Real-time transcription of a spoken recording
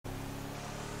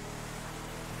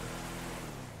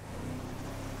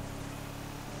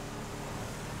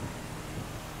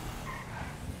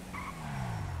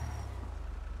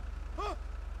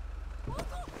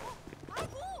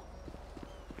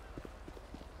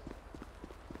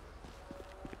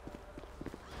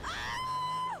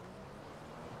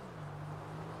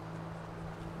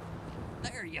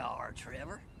There you are,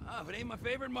 Trevor. Ah, but ain't my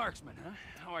favorite marksman, huh?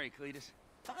 How are you, Cletus?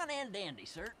 Fine and dandy,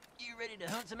 sir. You ready to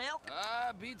hunt some elk?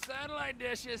 Beat satellite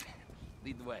dishes.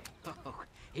 Lead the way. Oh,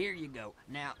 here you go.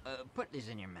 Now, put this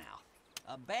in your mouth.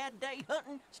 A bad day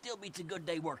hunting still beats a good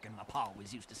day working, my pa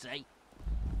always used to say.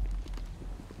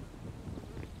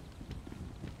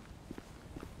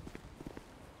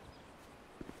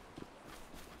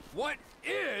 What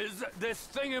is this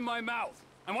thing in my mouth?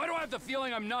 And why do I have the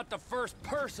feeling I'm not the first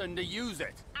person to use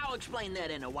it? I'll explain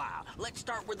that in a while. Let's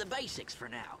start with the basics for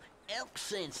now. Elk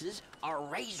senses are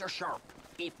razor sharp.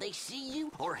 If they see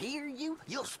you or hear you,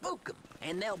 you'll spook them,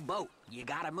 and they'll bolt. You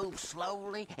gotta move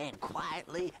slowly and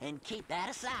quietly and keep that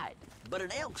aside. But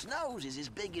an elk's nose is as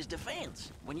big as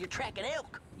defense. When you're tracking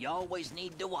elk, you always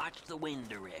need to watch the wind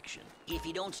direction. If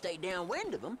you don't stay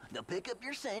downwind of them, they'll pick up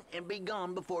your scent and be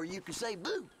gone before you can say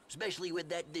boo, especially with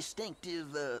that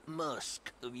distinctive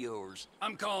musk of yours.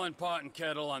 I'm calling pot and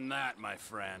kettle on that, my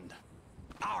friend.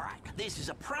 All right, this is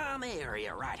a prime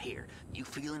area right here. You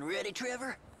feeling ready,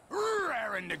 Trevor?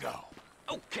 Raring to go.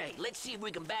 Okay, let's see if we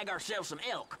can bag ourselves some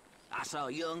elk. I saw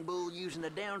a young bull using a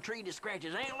down tree to scratch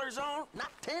his antlers on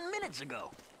not 10 minutes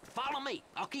ago. Follow me.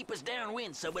 I'll keep us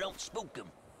downwind so we don't spook him.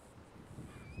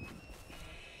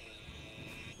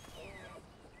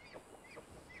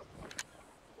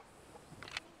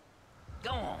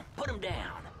 Go on, put him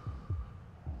down.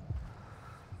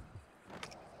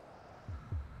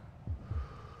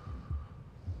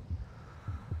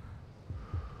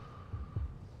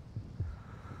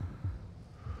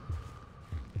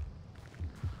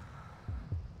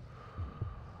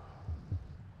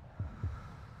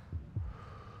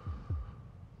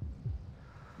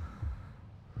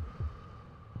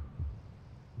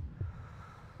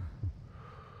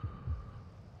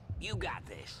 You got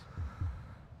this.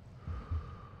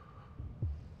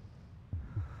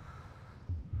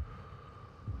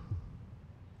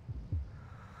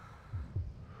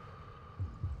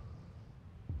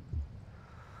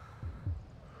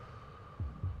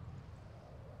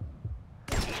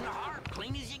 In the heart,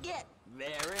 clean as you get.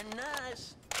 Very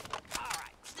nice. All right,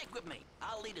 stick with me.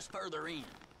 I'll lead us further in.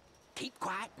 Keep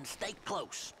quiet and stay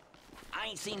close. I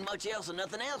ain't seen much else and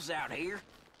nothing else out here.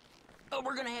 But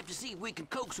we're gonna have to see if we can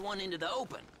coax one into the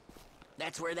open.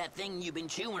 That's where that thing you've been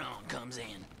chewing on comes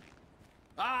in.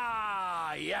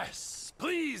 Ah, yes.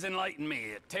 Please enlighten me.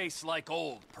 It tastes like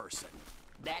old person.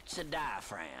 That's a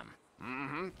diaphragm.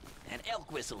 Mm-hmm. An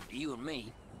elk whistle to you and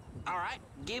me. All right,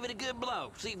 give it a good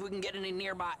blow. See if we can get any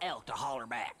nearby elk to holler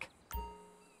back.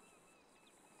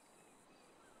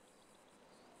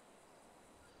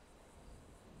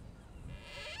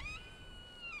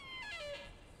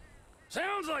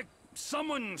 Sounds like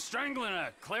someone strangling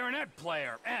a clarinet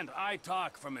player, and I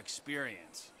talk from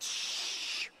experience.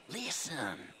 Shh!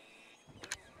 Listen.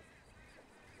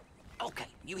 Okay,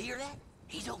 you hear that?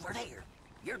 He's over there.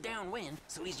 You're downwind,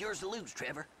 so he's yours to lose,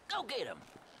 Trevor. Go get him.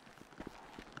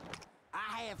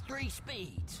 I have 3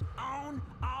 speeds. On,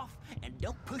 off, and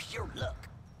don't push your luck.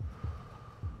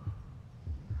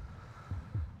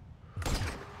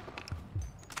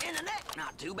 In the neck,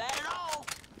 not too bad at all.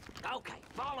 Okay,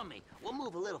 follow me. We'll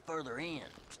move a little further in.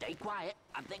 Stay quiet.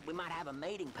 I think we might have a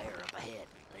mating pair up ahead.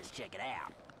 Let's check it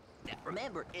out. Now,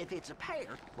 remember, if it's a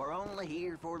pair, we're only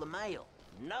here for the male.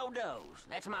 No does.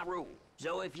 That's my rule.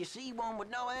 So if you see one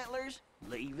with no antlers,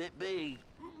 leave it be.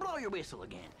 Blow your whistle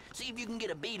again. See if you can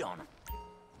get a beat on them.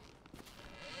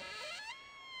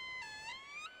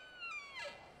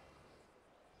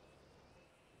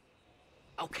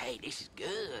 Okay, this is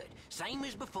good. Same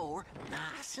as before.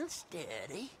 Nice and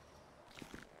steady.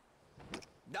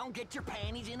 Don't get your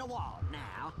panties in a wad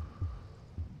now.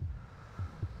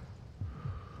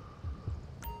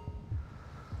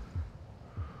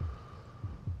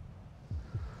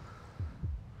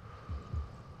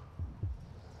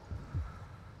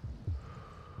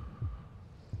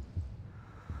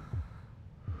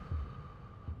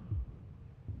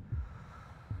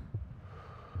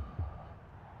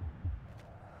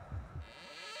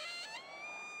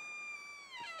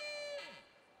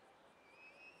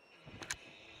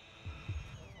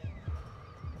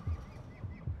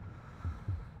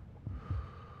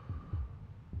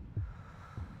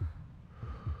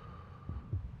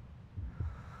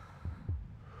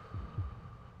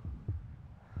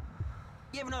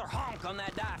 Give another honk on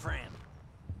that diaphragm.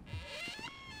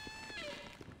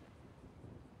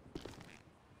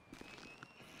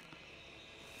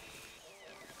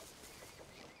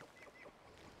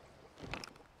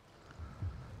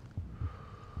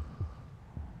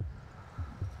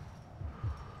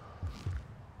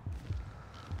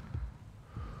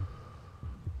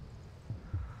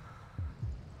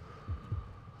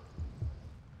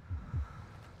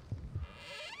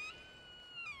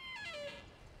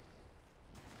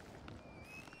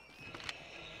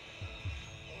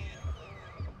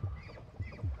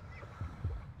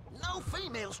 No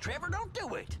females, Trevor, don't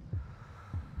do it.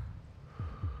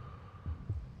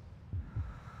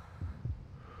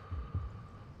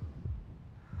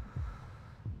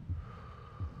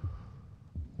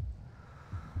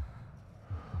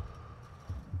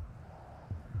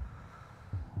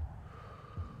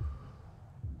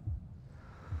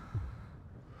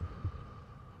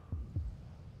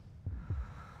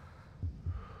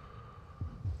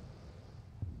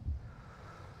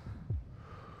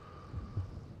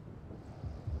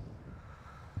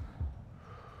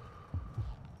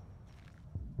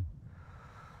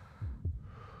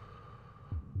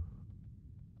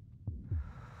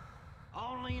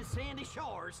 Only in Sandy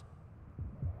Shores.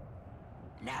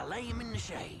 Now lay him in the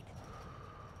shade.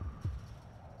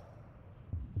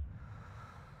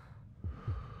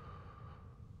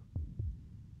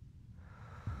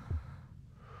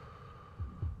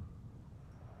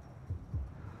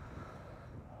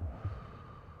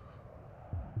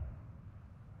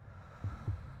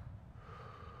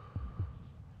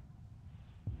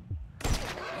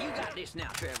 You got this now,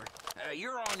 Trevor.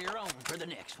 You're on your own for the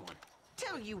next one.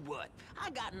 Tell you what,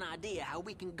 I got an idea how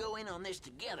we can go in on this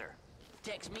together.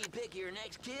 Text me pick your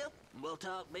next kill, and we'll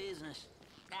talk business.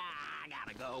 I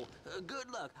gotta go. Good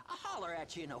luck. I'll holler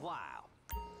at you in a while.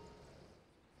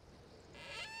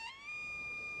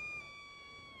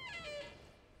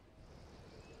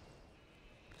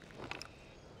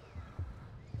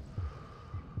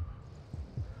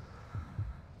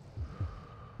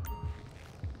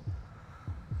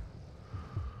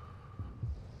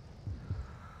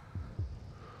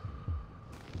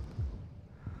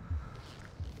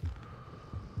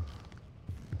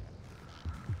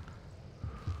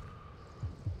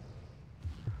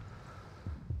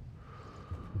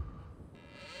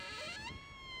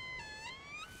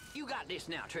 You got this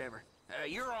now, Trevor.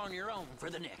 You're on your own for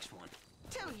the next one.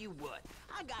 Tell you what,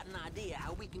 I got an idea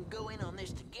how we can go in on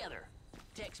this together.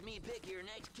 Text me pick your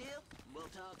next kill, and we'll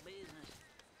talk business.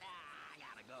 I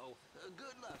gotta go.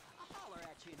 Good luck. I'll holler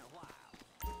at you in a while.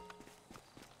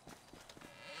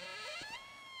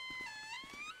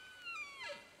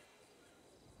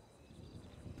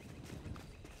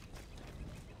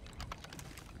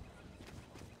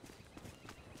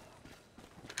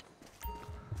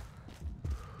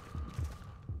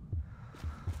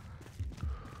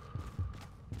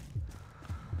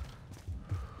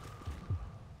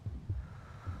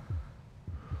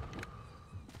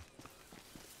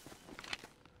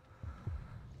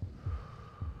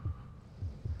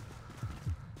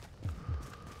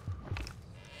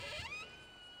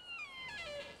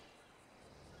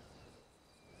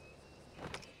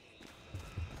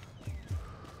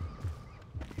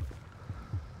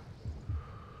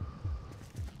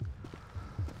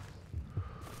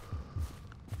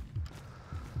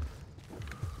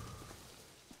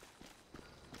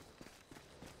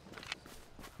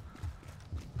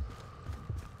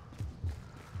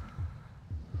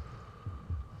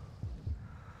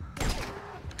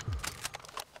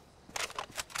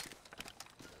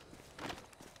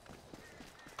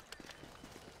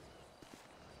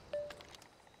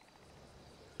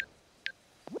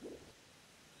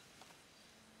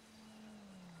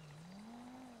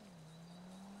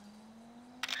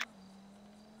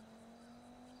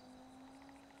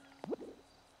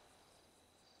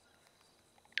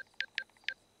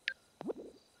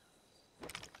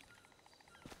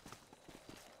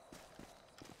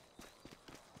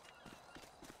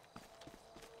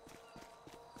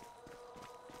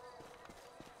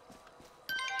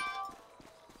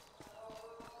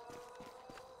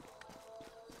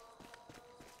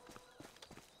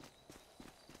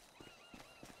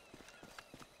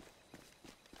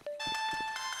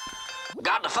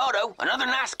 Got the photo, another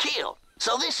nice kill.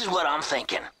 So this is what I'm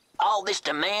thinking. All this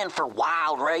demand for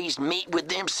wild-raised meat with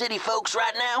them city folks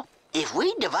right now? If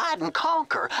we divide and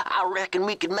conquer, I reckon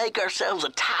we could make ourselves a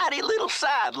tidy little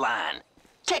sideline.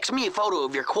 Text me a photo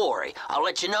of your quarry. I'll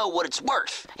let you know what it's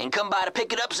worth, and come by to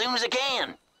pick it up soon as I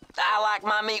can. I like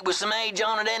my meat with some age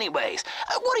on it anyways.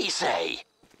 What do you say?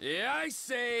 Yeah, I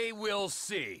say we'll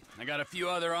see. I got a few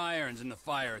other irons in the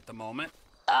fire at the moment.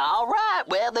 All right,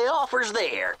 well, the offer's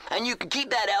there, and you can keep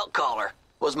that elk collar.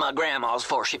 Was my grandma's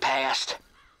before she passed.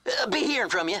 Be hearing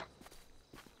from you.